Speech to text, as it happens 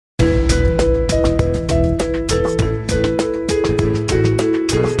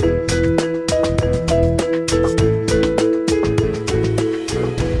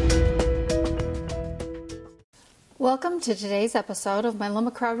Welcome to today's episode of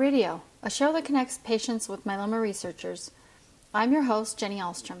Myeloma Crowd Radio, a show that connects patients with myeloma researchers. I'm your host, Jenny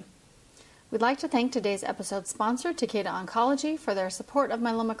Ahlstrom. We'd like to thank today's episode sponsor, Takeda Oncology, for their support of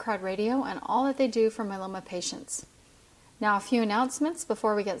Myeloma Crowd Radio and all that they do for myeloma patients. Now, a few announcements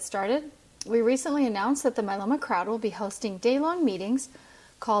before we get started. We recently announced that the Myeloma Crowd will be hosting day-long meetings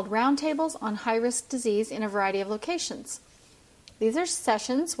called Roundtables on High-Risk Disease in a variety of locations. These are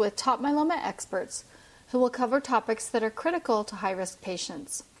sessions with top myeloma experts who will cover topics that are critical to high-risk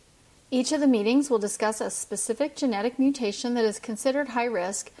patients. Each of the meetings will discuss a specific genetic mutation that is considered high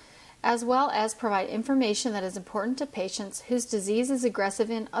risk, as well as provide information that is important to patients whose disease is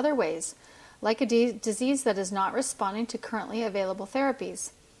aggressive in other ways, like a disease that is not responding to currently available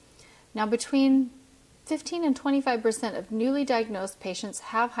therapies. Now, between 15 and 25% of newly diagnosed patients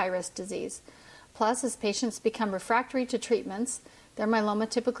have high-risk disease. Plus, as patients become refractory to treatments, their myeloma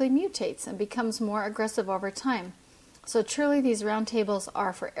typically mutates and becomes more aggressive over time. So truly, these roundtables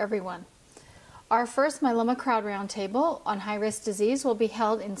are for everyone. Our first Myeloma Crowd Roundtable on high-risk disease will be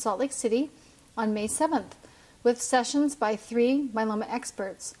held in Salt Lake City on May 7th, with sessions by 3 myeloma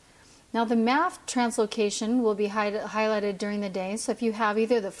experts. Now, the MAF translocation will be highlighted during the day, so if you have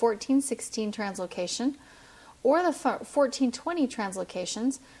either the 1416 translocation or the 1420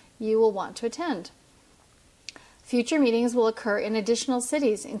 translocations, you will want to attend. Future meetings will occur in additional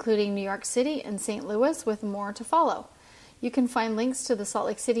cities, including New York City and St. Louis, with more to follow. You can find links to the Salt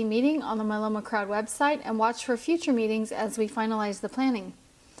Lake City meeting on the Myeloma Crowd website and watch for future meetings as we finalize the planning.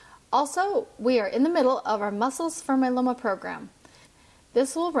 Also, we are in the middle of our Muscles for Myeloma program.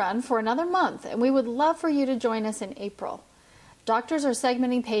 This will run for another month, and we would love for you to join us in April. Doctors are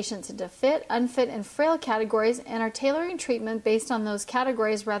segmenting patients into fit, unfit, and frail categories and are tailoring treatment based on those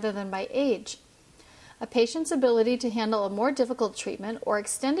categories rather than by age. A patient's ability to handle a more difficult treatment or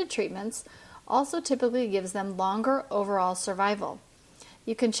extended treatments also typically gives them longer overall survival.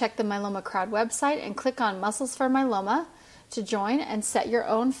 You can check the Myeloma Crowd website and click on Muscles for Myeloma to join and set your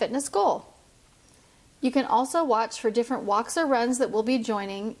own fitness goal. You can also watch for different walks or runs that we'll be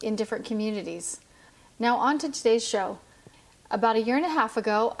joining in different communities. Now on to today's show. About a year and a half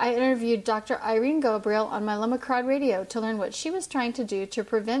ago, I interviewed Dr. Irene Ghobrial on Myeloma Crowd Radio to learn what she was trying to do to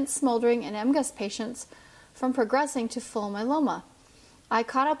prevent smoldering in MGUS patients from progressing to full myeloma. I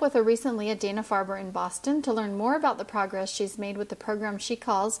caught up with her recently at Dana-Farber in Boston to learn more about the progress she's made with the program she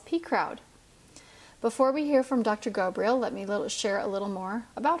calls P-Crowd. Before we hear from Dr. Ghobrial, let me share a little more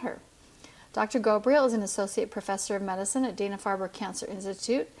about her. Dr. Ghobrial is an associate professor of medicine at Dana-Farber Cancer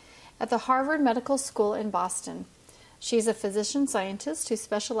Institute at the Harvard Medical School in Boston. She's a physician-scientist who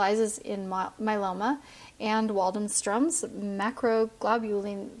specializes in myeloma and Waldenstrom's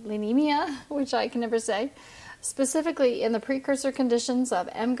macroglobulinemia, which I can never say, specifically in the precursor conditions of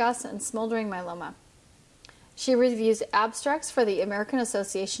MGUS and smoldering myeloma. She reviews abstracts for the American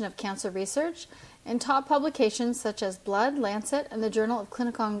Association of Cancer Research and top publications such as Blood, Lancet, and the Journal of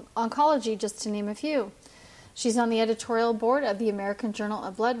Clinical Oncology, just to name a few. She's on the editorial board of the American Journal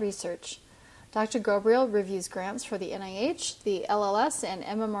of Blood Research. Dr. Ghobrial reviews grants for the NIH, the LLS, and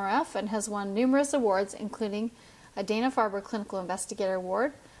MMRF, and has won numerous awards, including a Dana-Farber Clinical Investigator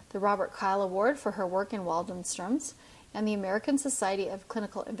Award, the Robert Kyle Award for her work in Waldenstrom's, and the American Society of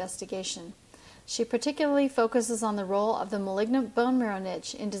Clinical Investigation. She particularly focuses on the role of the malignant bone marrow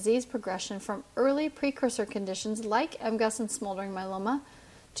niche in disease progression from early precursor conditions like MGUS and smoldering myeloma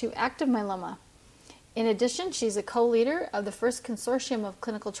to active myeloma. In addition, she's a co-leader of the first consortium of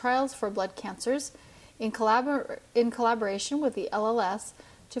clinical trials for blood cancers in collaboration with the LLS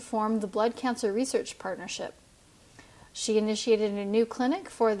to form the Blood Cancer Research Partnership. She initiated a new clinic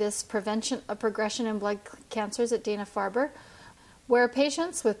for this prevention of progression in blood cancers at Dana-Farber, where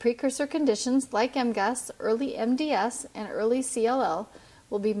patients with precursor conditions like MGUS, early MDS, and early CLL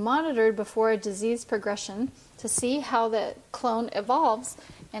will be monitored before a disease progression to see how the clone evolves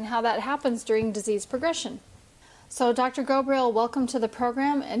and how that happens during disease progression. So Dr. Ghobrial, welcome to the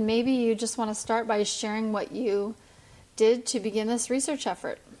program, and maybe you just want to start by sharing what you did to begin this research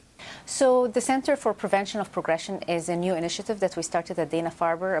effort. So the Center for Prevention of Progression is a new initiative that we started at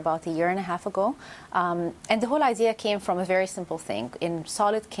Dana-Farber about a year and a half ago. And the whole idea came from a very simple thing. In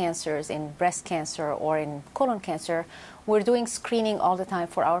solid cancers, in breast cancer or in colon cancer, we're doing screening all the time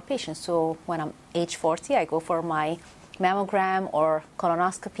for our patients. So when I'm age 40, I go for my mammogram or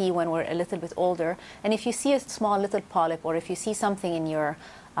colonoscopy when we're a little bit older. And if you see a small little polyp or if you see something in your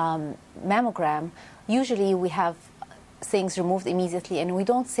mammogram, usually we have things removed immediately, and we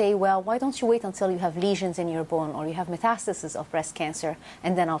don't say, well, why don't you wait until you have lesions in your bone or you have metastasis of breast cancer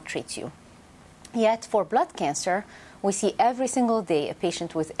and then I'll treat you. Yet for blood cancer, we see every single day a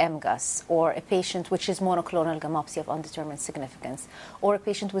patient with MGUS, or a patient which is monoclonal gammopathy of undetermined significance, or a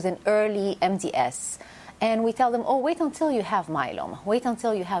patient with an early MDS. And we tell them, oh, wait until you have myeloma, wait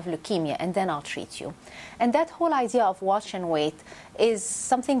until you have leukemia, and then I'll treat you. And that whole idea of watch and wait is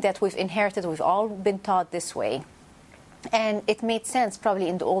something that we've inherited. We've all been taught this way. And it made sense probably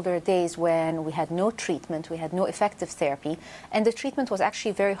in the older days when we had no treatment, we had no effective therapy, and the treatment was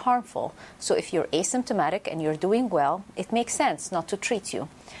actually very harmful. So if you're asymptomatic and you're doing well, it makes sense not to treat you.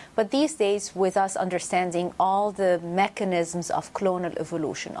 But these days, with us understanding all the mechanisms of clonal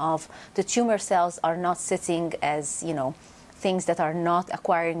evolution, of the tumor cells are not sitting as, things that are not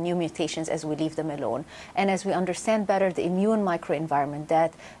acquiring new mutations as we leave them alone. And as we understand better the immune microenvironment,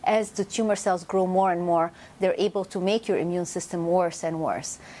 that as the tumor cells grow more and more, they're able to make your immune system worse and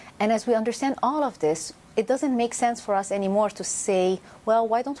worse. And as we understand all of this, it doesn't make sense for us anymore to say, well,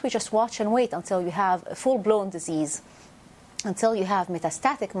 why don't we just watch and wait until you have a full-blown disease, until you have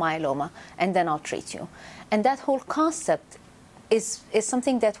metastatic myeloma, and then I'll treat you. And that whole concept is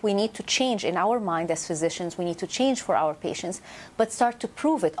something that we need to change in our mind as physicians. We need to change for our patients, but start to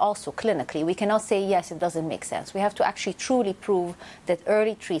prove it also clinically. We cannot say, yes, it doesn't make sense. We have to actually truly prove that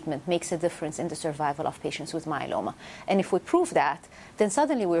early treatment makes a difference in the survival of patients with myeloma. And if we prove that, then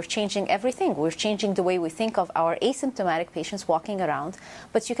suddenly we're changing everything. We're changing the way we think of our asymptomatic patients walking around.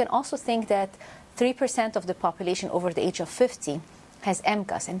 But you can also think that 3% of the population over the age of 50 has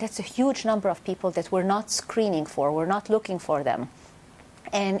MGUS, and that's a huge number of people that we're not screening for, we're not looking for them.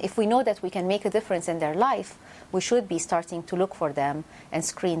 And if we know that we can make a difference in their life, we should be starting to look for them and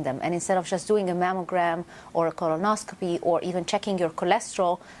screen them. And instead of just doing a mammogram or a colonoscopy or even checking your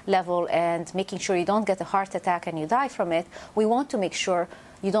cholesterol level and making sure you don't get a heart attack and you die from it, we want to make sure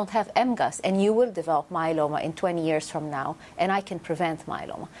you don't have MGUS and you will develop myeloma in 20 years from now, and I can prevent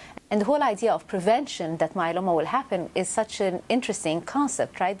myeloma. And the whole idea of prevention, that myeloma will happen, is such an interesting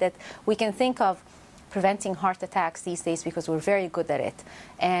concept, right? That we can think of preventing heart attacks these days because we're very good at it,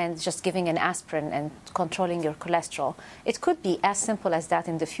 and just giving an aspirin and controlling your cholesterol. It could be as simple as that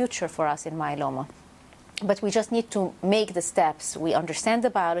in the future for us in myeloma. But we just need to make the steps. We understand the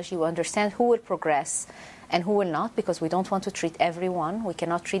biology, we understand who will progress and who will not, because we don't want to treat everyone. We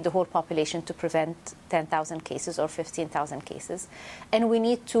cannot treat the whole population to prevent 10,000 cases or 15,000 cases. And we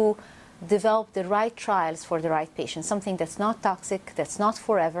need to develop the right trials for the right patients, something that's not toxic, that's not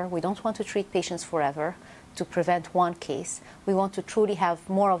forever. We don't want to treat patients forever to prevent one case. We want to truly have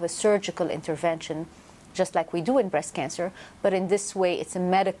more of a surgical intervention, just like we do in breast cancer, but in this way it's a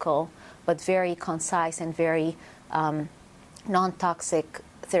medical but very concise and very non-toxic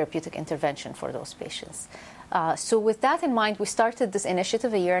therapeutic intervention for those patients. So with that in mind, we started this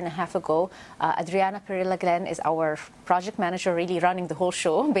initiative a year and a half ago. Adriana Perilla-Glenn is our project manager, really running the whole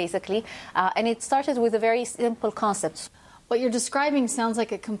show, basically. And it started with a very simple concept. What you're describing sounds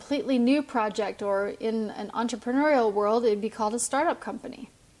like a completely new project, or in an entrepreneurial world, it'd be called a startup company.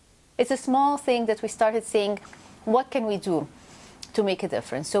 It's a small thing that we started saying, what can we do to make a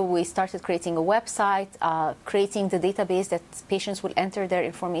difference? So we started creating a website, creating the database that patients will enter their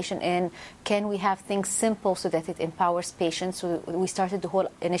information in. Can we have things simple so that it empowers patients? So we started the whole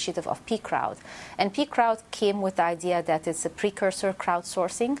initiative of P-Crowd. And P-Crowd came with the idea that it's a precursor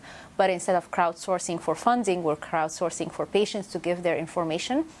crowdsourcing, but instead of crowdsourcing for funding, we're crowdsourcing for patients to give their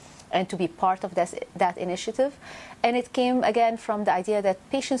information and to be part of that initiative. And it came, again, from the idea that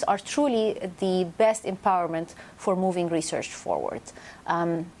patients are truly the best empowerment for moving research forward.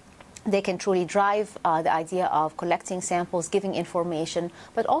 They can truly drive the idea of collecting samples, giving information,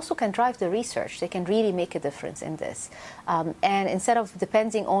 but also can drive the research. They can really make a difference in this. And instead of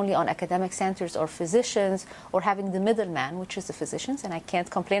depending only on academic centers or physicians, or having the middleman, which is the physicians, and I can't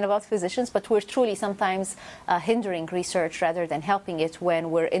complain about physicians, but we're truly sometimes hindering research rather than helping it when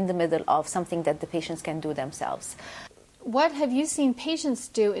we're in the middle of something that the patients can do themselves. What have you seen patients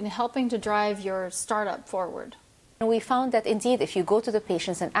do in helping to drive your startup forward? We found that indeed, if you go to the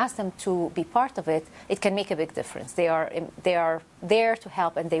patients and ask them to be part of it, it can make a big difference. They are there to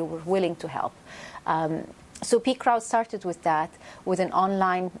help, and they were willing to help. So P-Crowd started with that, with an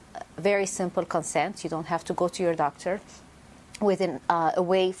online, very simple consent. You don't have to go to your doctor. With a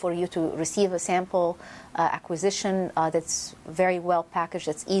way for you to receive a sample acquisition that's very well packaged,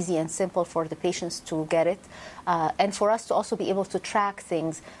 that's easy and simple for the patients to get it, and for us to also be able to track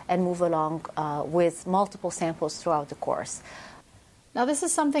things and move along with multiple samples throughout the course. Now, this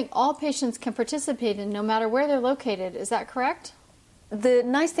is something all patients can participate in no matter where they're located. Is that correct? The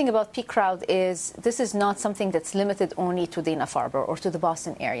nice thing about peak crowd is this is not something that's limited only to Dana-Farber or to the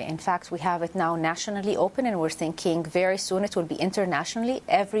Boston area. In fact, we have it now nationally open, and we're thinking very soon it will be internationally.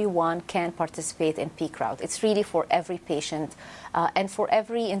 Everyone can participate in peak crowd. It's really for every patient and for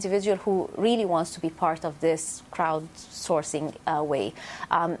every individual who really wants to be part of this crowdsourcing way.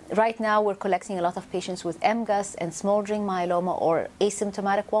 Right now, we're collecting a lot of patients with MGUS and smoldering myeloma or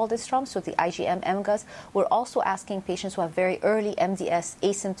asymptomatic Waldenstrom, so the IgM MGUS. We're also asking patients who have very early MDS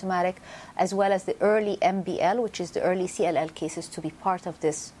asymptomatic, as well as the early MBL, which is the early CLL cases, to be part of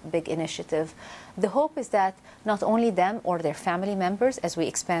this big initiative. The hope is that not only them or their family members, as we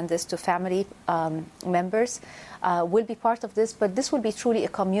expand this to family members, will be part of this, but this will be truly a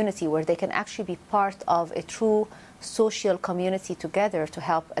community where they can actually be part of a true social community together to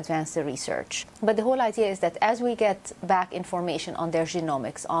help advance the research. But the whole idea is that as we get back information on their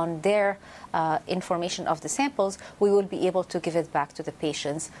genomics, on their information of the samples, we will be able to give it back to the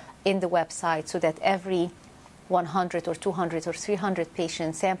patients in the website so that every 100 or 200 or 300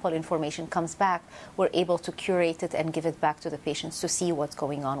 patient sample information comes back, we're able to curate it and give it back to the patients to see what's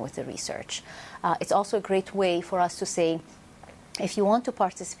going on with the research. It's also a great way for us to say, if you want to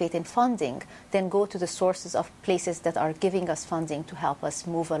participate in funding, then go to the sources of places that are giving us funding to help us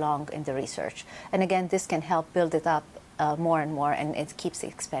move along in the research. And again, this can help build it up more and more, and it keeps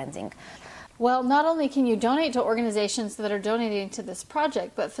expanding. Well, not only can you donate to organizations that are donating to this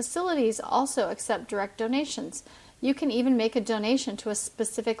project, but facilities also accept direct donations. You can even make a donation to a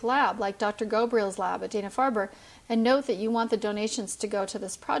specific lab, like Dr. Ghobrial's lab at Dana-Farber, and note that you want the donations to go to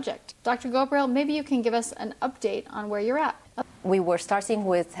this project. Dr. Ghobrial, maybe you can give us an update on where you're at. We were starting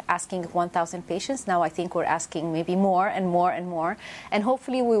with asking 1,000 patients. Now I think we're asking maybe more and more and more. And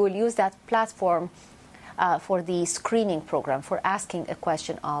hopefully we will use that platform for the screening program, for asking a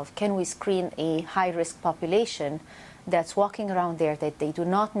question of, can we screen a high-risk population that's walking around there that they do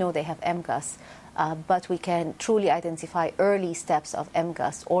not know they have MGUS, but we can truly identify early steps of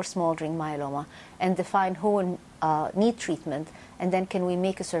MGUS or smoldering myeloma and define who will need treatment, and then can we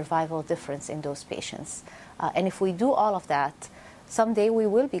make a survival difference in those patients. And if we do all of that, someday we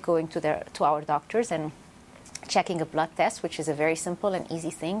will be going to our doctors and checking a blood test, which is a very simple and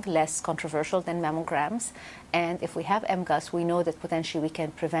easy thing, less controversial than mammograms. And if we have MGUS, we know that potentially we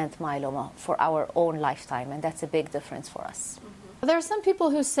can prevent myeloma for our own lifetime, and that's a big difference for us. There are some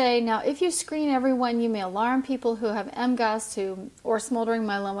people who say, now, if you screen everyone, you may alarm people who have MGUS or smoldering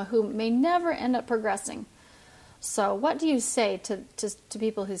myeloma who may never end up progressing. So what do you say to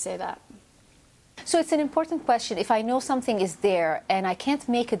people who say that? So it's an important question. If I know something is there and I can't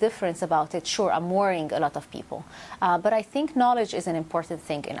make a difference about it, sure, I'm worrying a lot of people. But I think knowledge is an important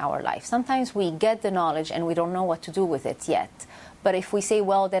thing in our life. Sometimes we get the knowledge and we don't know what to do with it yet. But if we say,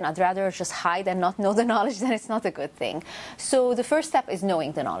 well, then I'd rather just hide and not know the knowledge, then it's not a good thing. So the first step is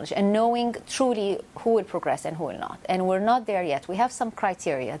knowing the knowledge and knowing truly who will progress and who will not. And we're not there yet. We have some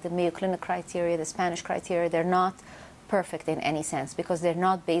criteria, the Mayo Clinic criteria, the Spanish criteria. They're not perfect in any sense because they're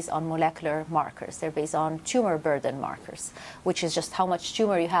not based on molecular markers. They're based on tumor burden markers, which is just how much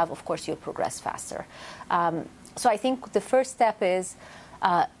tumor you have. Of course, you'll progress faster. So I think the first step is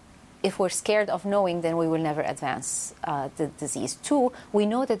if we're scared of knowing, then we will never advance the disease. Two, we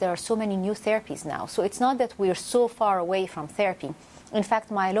know that there are so many new therapies now. So it's not that we're so far away from therapy. In fact,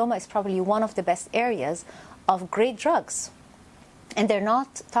 myeloma is probably one of the best areas of great drugs. And they're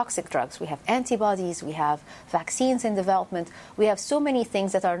not toxic drugs. We have antibodies, we have vaccines in development. We have so many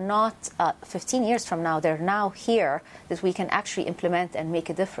things that are not 15 years from now. They're now here that we can actually implement and make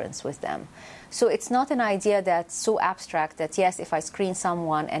a difference with them. So it's not an idea that's so abstract that, yes, if I screen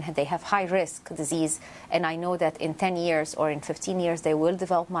someone and they have high-risk disease and I know that in 10 years or in 15 years they will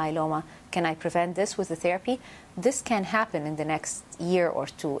develop myeloma, can I prevent this with the therapy? This can happen in the next year or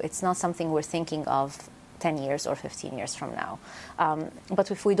two. It's not something we're thinking of 10 years or 15 years from now.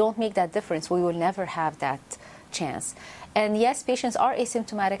 But if we don't make that difference, we will never have that chance. And yes, patients are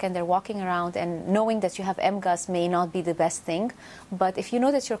asymptomatic and they're walking around, and knowing that you have MGUS may not be the best thing. But if you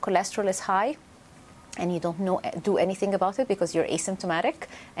know that your cholesterol is high and you don't do anything about it because you're asymptomatic,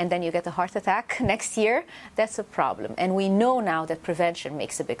 and then you get a heart attack next year, that's a problem. And we know now that prevention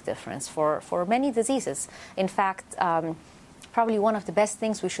makes a big difference for many diseases. In fact, probably one of the best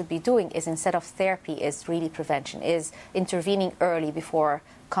things we should be doing is, instead of therapy, is really prevention, is intervening early before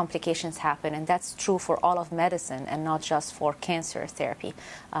complications happen. And that's true for all of medicine and not just for cancer therapy,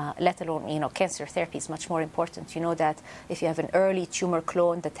 let alone, cancer therapy is much more important. You know that if you have an early tumor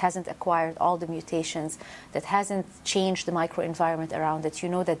clone that hasn't acquired all the mutations, that hasn't changed the microenvironment around it, you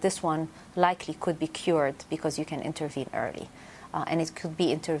know that this one likely could be cured because you can intervene early. and it could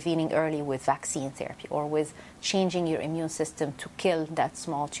be intervening early with vaccine therapy or with changing your immune system to kill that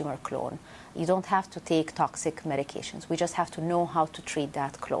small tumor clone. You don't have to take toxic medications. We just have to know how to treat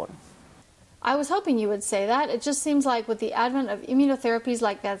that clone. I was hoping you would say that. It just seems like with the advent of immunotherapies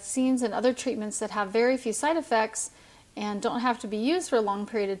like vaccines and other treatments that have very few side effects and don't have to be used for a long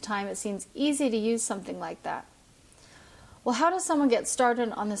period of time, it seems easy to use something like that. Well, how does someone get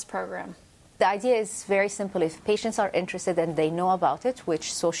started on this program? The idea is very simple. If patients are interested and they know about it,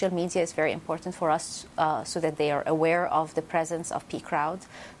 which social media is very important for us so that they are aware of the presence of P-Crowd,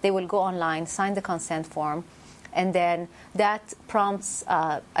 they will go online, sign the consent form, and then that prompts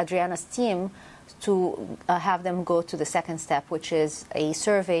Adriana's team to have them go to the second step, which is a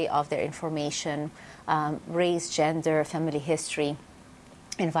survey of their information, race, gender, family history,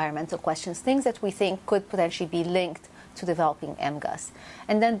 environmental questions, things that we think could potentially be linked to developing MGUS.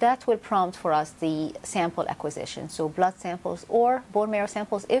 And then that will prompt for us the sample acquisition, so blood samples or bone marrow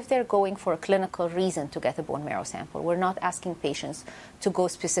samples if they're going for a clinical reason to get a bone marrow sample. We're not asking patients to go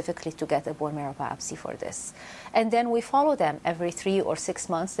specifically to get a bone marrow biopsy for this. And then we follow them every 3 or 6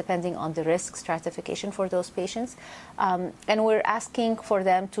 months, depending on the risk stratification for those patients. And we're asking for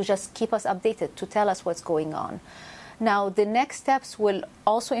them to just keep us updated, to tell us what's going on. Now, the next steps will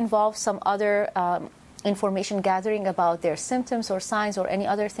also involve some other information gathering about their symptoms or signs or any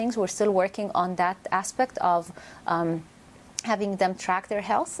other things. We're still working on that aspect of having them track their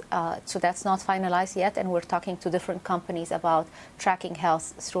health. So that's not finalized yet, and we're talking to different companies about tracking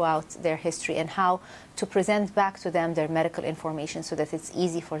health throughout their history and how to present back to them their medical information so that it's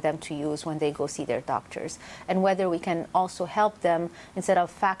easy for them to use when they go see their doctors. And whether we can also help them, instead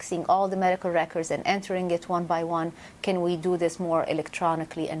of faxing all the medical records and entering it one by one, can we do this more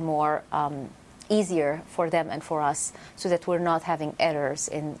electronically and more easier for them and for us so that we're not having errors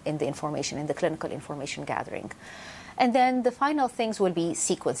in the information, in the clinical information gathering. And then the final things will be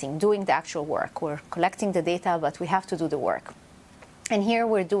sequencing, doing the actual work. We're collecting the data, but we have to do the work. And here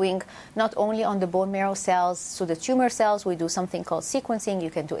we're doing not only on the bone marrow cells, so the tumor cells, we do something called sequencing. You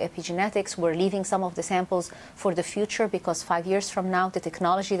can do epigenetics. We're leaving some of the samples for the future because 5 years from now, the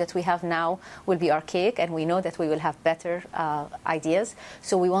technology that we have now will be archaic, and we know that we will have better ideas.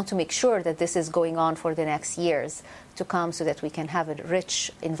 So we want to make sure that this is going on for the next years to come so that we can have a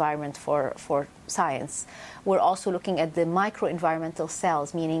rich environment for science. We're also looking at the microenvironmental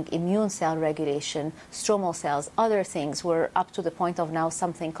cells, meaning immune cell regulation, stromal cells, other things. We're up to the point of now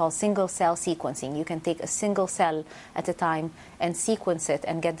something called single cell sequencing. You can take a single cell at a time and sequence it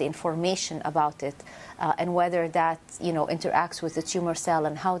and get the information about it and whether that interacts with the tumor cell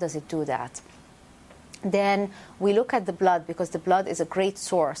and how does it do that. Then we look at the blood because the blood is a great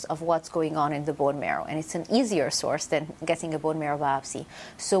source of what's going on in the bone marrow, and it's an easier source than getting a bone marrow biopsy.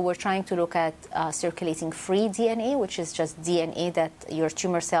 So we're trying to look at circulating free DNA, which is just DNA that your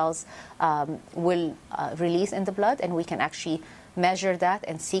tumor cells will release in the blood, and we can actually measure that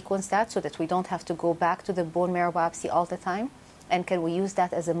and sequence that so that we don't have to go back to the bone marrow biopsy all the time. And can we use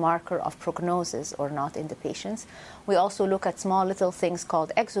that as a marker of prognosis or not in the patients? We also look at small little things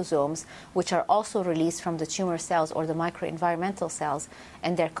called exosomes, which are also released from the tumor cells or the microenvironmental cells,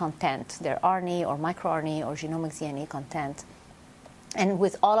 and their content, their RNA or microRNA or genomic DNA content. And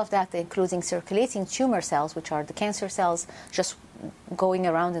with all of that, including circulating tumor cells, which are the cancer cells just going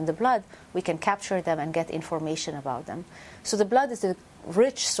around in the blood, we can capture them and get information about them. So the blood is a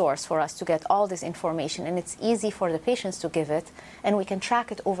rich source for us to get all this information, and it's easy for the patients to give it, and we can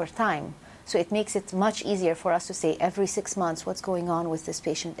track it over time. So it makes it much easier for us to say every 6 months what's going on with this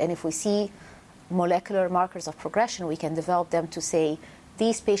patient. And if we see molecular markers of progression, we can develop them to say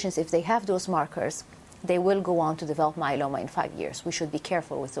these patients, if they have those markers, they will go on to develop myeloma in 5 years. We should be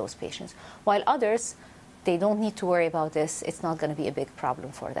careful with those patients. While others, they don't need to worry about this. It's not going to be a big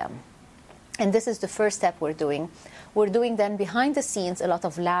problem for them. And this is the first step we're doing. We're doing then behind the scenes a lot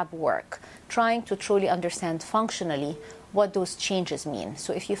of lab work, trying to truly understand functionally what those changes mean.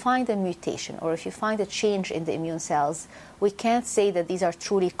 So if you find a mutation or if you find a change in the immune cells, we can't say that these are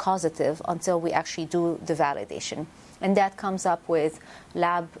truly causative until we actually do the validation. And that comes up with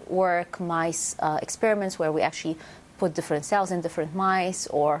lab work, mice experiments where we actually put different cells in different mice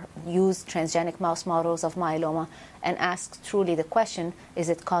or use transgenic mouse models of myeloma and ask truly the question, is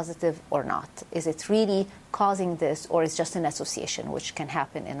it causative or not? Is it really causing this, or is just an association, which can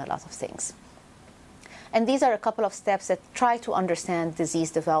happen in a lot of things? And these are a couple of steps that try to understand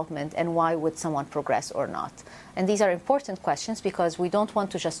disease development and why would someone progress or not. And these are important questions because we don't want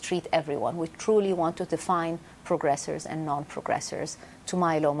to just treat everyone. We truly want to define progressors and non-progressors to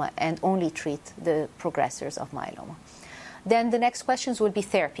myeloma and only treat the progressors of myeloma. Then the next questions will be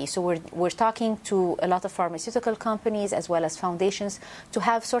therapy. So we're talking to a lot of pharmaceutical companies as well as foundations to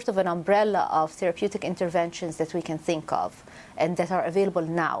have sort of an umbrella of therapeutic interventions that we can think of and that are available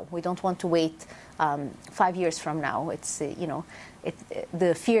now. We don't want to wait 5 years from now. It's,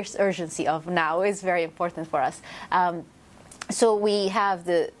 the fierce urgency of now is very important for us. So we have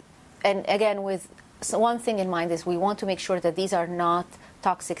and again, one thing in mind is we want to make sure that these are not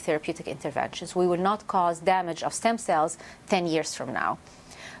toxic therapeutic interventions. We will not cause damage of stem cells 10 years from now.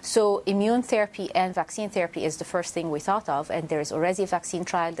 So immune therapy and vaccine therapy is the first thing we thought of, and there is already a vaccine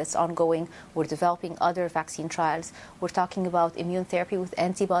trial that's ongoing. We're developing other vaccine trials. We're talking about immune therapy with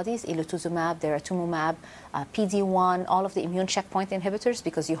antibodies, elotuzumab, daratumumab, PD-1, all of the immune checkpoint inhibitors,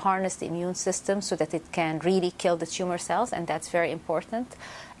 because you harness the immune system so that it can really kill the tumor cells, and that's very important.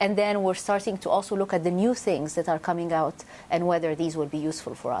 And then we're starting to also look at the new things that are coming out and whether these will be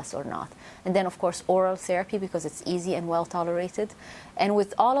useful for us or not. And then, of course, oral therapy, because it's easy and well tolerated. And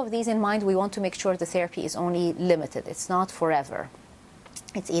with all of these in mind, we want to make sure the therapy is only limited. It's not forever.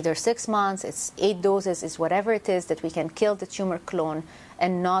 It's either 6 months, it's 8 doses, it's whatever it is that we can kill the tumor clone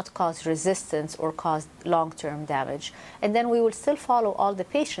and not cause resistance or cause long-term damage. And then we will still follow all the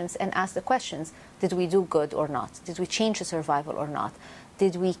patients and ask the questions, did we do good or not? Did we change the survival or not?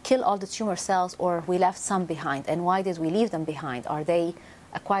 Did we kill all the tumor cells or we left some behind? And why did we leave them behind? Are they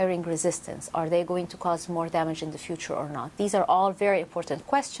acquiring resistance? Are they going to cause more damage in the future or not? These are all very important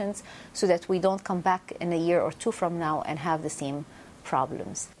questions so that we don't come back in a year or two from now and have the same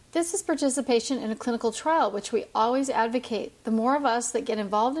problems. This is participation in a clinical trial, which we always advocate. The more of us that get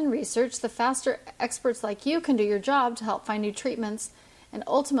involved in research, the faster experts like you can do your job to help find new treatments and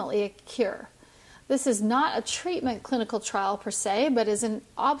ultimately a cure. This is not a treatment clinical trial per se, but is an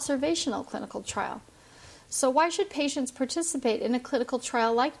observational clinical trial. So why should patients participate in a clinical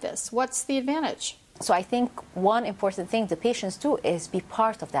trial like this? What's the advantage? So I think one important thing the patients do is be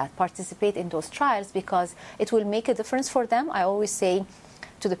part of that, participate in those trials, because it will make a difference for them. I always say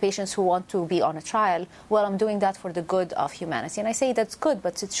to the patients who want to be on a trial, well, I'm doing that for the good of humanity. And I say that's good,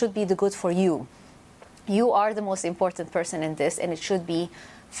 but it should be the good for you. You are the most important person in this, and it should be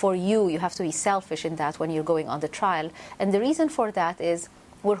for you. You have to be selfish in that when you're going on the trial. And the reason for that is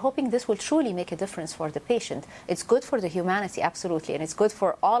we're hoping this will truly make a difference for the patient. It's good for the humanity, absolutely, and it's good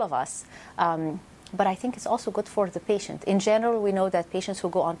for all of us. But I think it's also good for the patient. In general, we know that patients who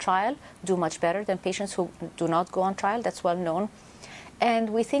go on trial do much better than patients who do not go on trial. That's well known.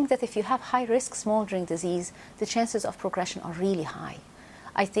 And we think that if you have high-risk smoldering disease, the chances of progression are really high.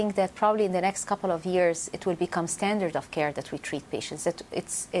 I think that probably in the next couple of years, it will become standard of care that we treat patients. That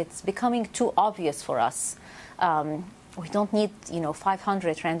it's becoming too obvious for us. We don't need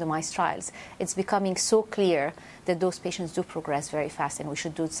 500 randomized trials. It's becoming so clear that those patients do progress very fast, and we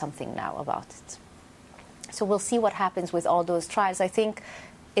should do something now about it. So we'll see what happens with all those trials. I think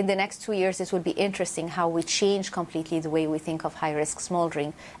in the next 2 years, it will be interesting how we change completely the way we think of high-risk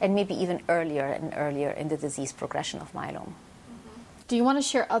smoldering, and maybe even earlier and earlier in the disease progression of myeloma. Do you want to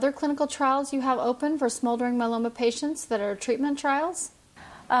share other clinical trials you have open for smoldering myeloma patients that are treatment trials?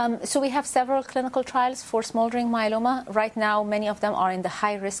 So we have several clinical trials for smoldering myeloma. Right now, many of them are in the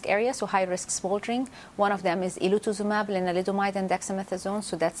high-risk area, so high-risk smoldering. One of them is elotuzumab, lenalidomide, and dexamethasone.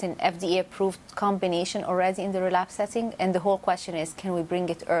 So that's an FDA-approved combination already in the relapse setting. And the whole question is, can we bring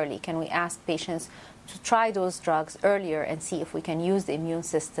it early? Can we ask patients to try those drugs earlier and see if we can use the immune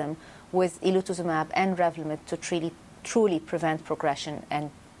system with elotuzumab and Revlimid to truly prevent progression and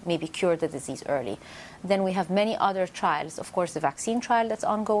maybe cure the disease early? Then we have many other trials. Of course, the vaccine trial that's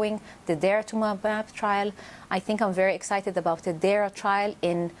ongoing, the daratumumab trial. I think I'm very excited about the DARA trial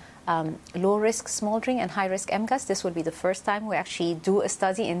in low-risk smoldering and high-risk MGUS. This will be the first time we actually do a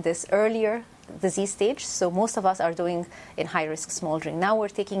study in this earlier disease stage. So most of us are doing in high-risk smoldering. Now we're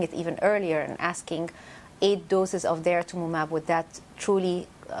taking it even earlier and asking 8 doses of daratumumab, would that truly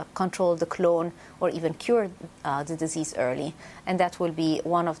control the clone or even cure the disease early? And that will be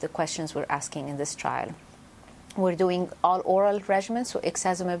one of the questions we're asking in this trial. We're doing all oral regimens, so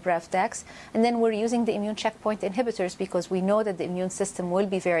ixazomib, Rev-Dex, and then we're using the immune checkpoint inhibitors because we know that the immune system will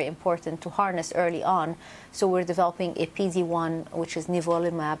be very important to harness early on. So we're developing a PD-1, which is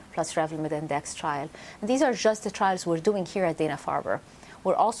nivolumab plus Revlimid and Dex trial. And these are just the trials we're doing here at Dana-Farber.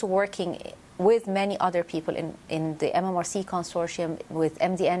 We're also working with many other people in the MMRC consortium, with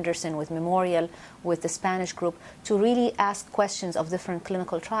MD Anderson, with Memorial, with the Spanish group, to really ask questions of different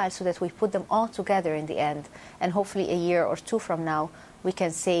clinical trials so that we put them all together in the end. And hopefully a year or two from now, we can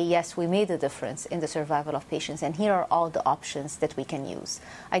say, yes, we made a difference in the survival of patients, and here are all the options that we can use.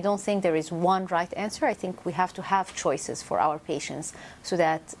 I don't think there is one right answer. I think we have to have choices for our patients so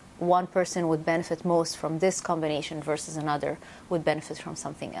that one person would benefit most from this combination versus another would benefit from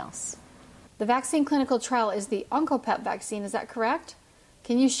something else. The vaccine clinical trial is the OncoPEP vaccine, is that correct?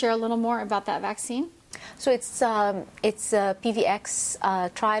 Can you share a little more about that vaccine? So it's a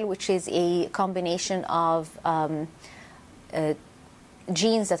PVX trial, which is a combination of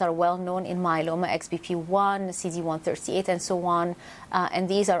genes that are well known in myeloma, XBP1, CD138, and so on. And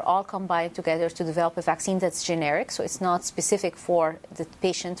these are all combined together to develop a vaccine that's generic, so it's not specific for the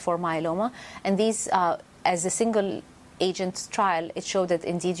patient for myeloma. And these, as a single agent trial, it showed that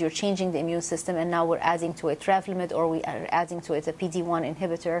indeed you're changing the immune system, and now we're adding to it Revlimid, or we are adding to it a PD-1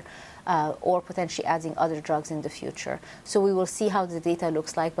 inhibitor, or potentially adding other drugs in the future. So we will see how the data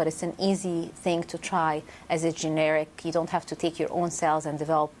looks like, but it's an easy thing to try as a generic. You don't have to take your own cells and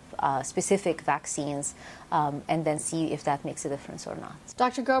develop specific vaccines and then see if that makes a difference or not.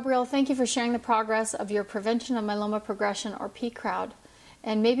 Dr. Ghobrial, thank you for sharing the progress of your Prevention of Myeloma Progression, or PCROWD.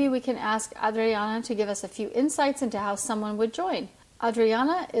 And maybe we can ask Adriana to give us a few insights into how someone would join.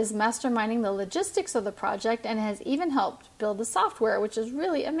 Adriana is masterminding the logistics of the project and has even helped build the software, which is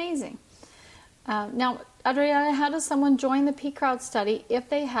really amazing. Now, Adriana, how does someone join the PCROWD study if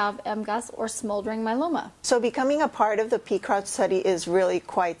they have MGUS or smoldering myeloma? So becoming a part of the PCROWD study is really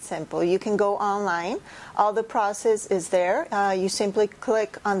quite simple. You can go online. All the process is there. You simply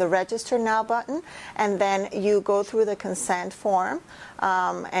click on the Register Now button, and then you go through the consent form,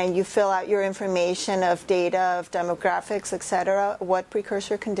 and you fill out your information of data, of demographics, etc., what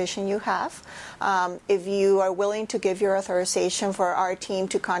precursor condition you have. If you are willing to give your authorization for our team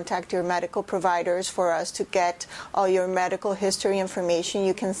to contact your medical providers for us to get all your medical history information,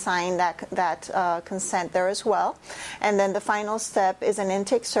 you can sign that consent there as well. And then the final step is an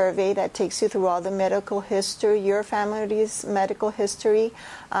intake survey that takes you through all the medical history, your family's medical history,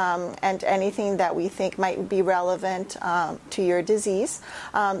 and anything that we think might be relevant to your disease.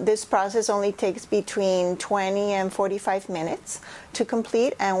 This process only takes between 20 and 45 minutes to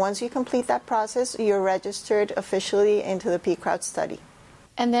complete, and once you complete that process, you're registered officially into the PCROWD study.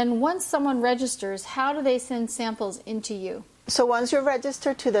 And then once someone registers, how do they send samples into you? So once you're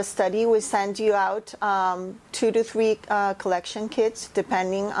registered to the study, we send you out 2 to 3 collection kits,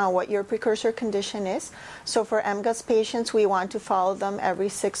 depending on what your precursor condition is. So for MGUS patients, we want to follow them every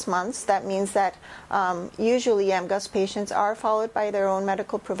 6 months. That means that usually MGUS patients are followed by their own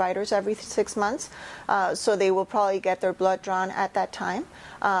medical providers every 6 months. So they will probably get their blood drawn at that time.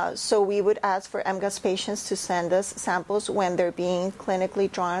 So we would ask for MGUS patients to send us samples when they're being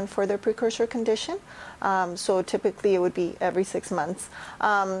clinically drawn for their precursor condition. So typically it would be every 6 months.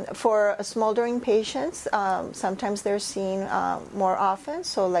 For smoldering patients, sometimes they're seen more often,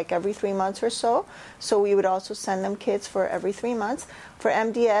 so like every 3 months or so. So we would also send them kits for every 3 months. For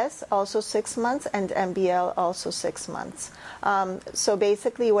MDS, also 6 months, and MBL, also 6 months. So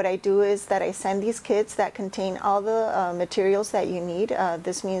basically what I do is that I send these kits that contain all the materials that you need.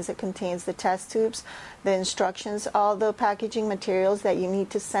 This means it contains the test tubes, the instructions, all the packaging materials that you need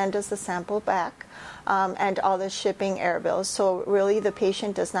to send us the sample back, and all the shipping air bills. So really the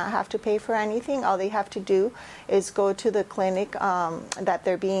patient does not have to pay for anything. All they have to do is go to the clinic that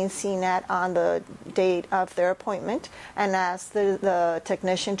they're being seen at on the date of their appointment and ask the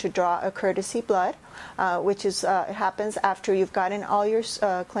technician to draw a courtesy blood, which is happens after you've gotten all your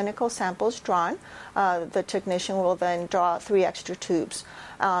clinical samples drawn. The technician will then draw 3 extra tubes.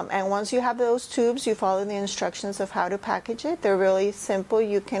 And once you have those tubes, you follow the instructions of how to package it. They're really simple.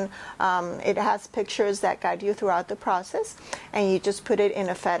 You can, it has pictures that guide you throughout the process, and you just put it in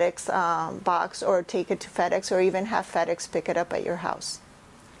a FedEx box, or take it to FedEx, or even have FedEx pick it up at your house.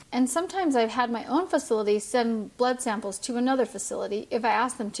 And sometimes I've had my own facility send blood samples to another facility if I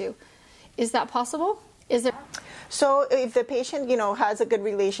ask them to. Is that possible? Is there? So if the patient, has a good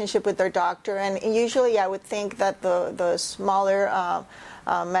relationship with their doctor, and usually I would think that the smaller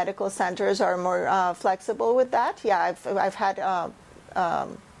medical centers are more flexible with that. Yeah, I've had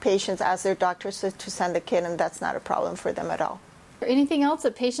patients ask their doctors to send the kit, and that's not a problem for them at all. Anything else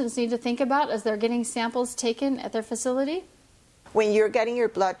that patients need to think about as they're getting samples taken at their facility? When you're getting your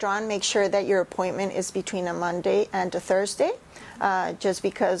blood drawn, make sure that your appointment is between a Monday and a Thursday, just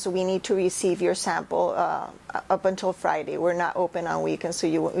because we need to receive your sample up until Friday. We're not open on weekends, so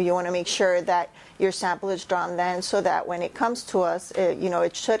you want to make sure that your sample is drawn then, so that when it comes to us,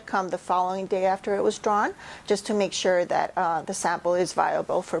 it should come the following day after it was drawn, just to make sure that the sample is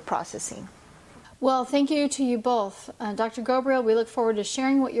viable for processing. Well, thank you to you both. Dr. Ghobrial, we look forward to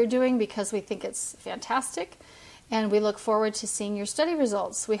sharing what you're doing because we think it's fantastic. And we look forward to seeing your study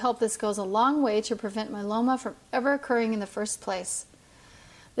results. We hope this goes a long way to prevent myeloma from ever occurring in the first place.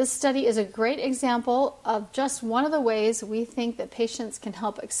 This study is a great example of just one of the ways we think that patients can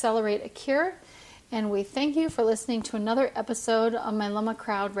help accelerate a cure, and we thank you for listening to another episode of Myeloma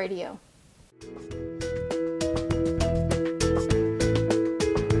Crowd Radio.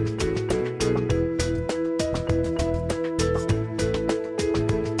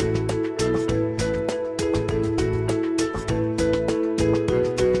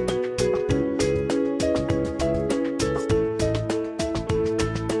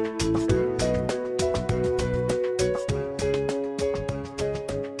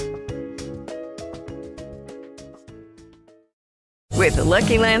 With the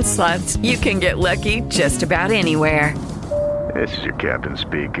Lucky Land Slots, you can get lucky just about anywhere. This is your captain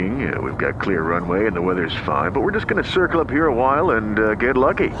speaking. We've got clear runway and the weather's fine, but we're just going to circle up here a while and get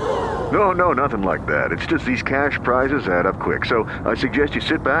lucky. No, nothing like that. It's just these cash prizes add up quick. So I suggest you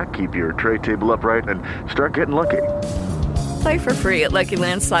sit back, keep your tray table upright, and start getting lucky. Play for free at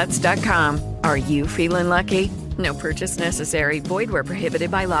LuckyLandSlots.com. Are you feeling lucky? No purchase necessary. Void where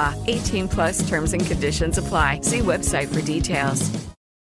prohibited by law. 18+ terms and conditions apply. See website for details.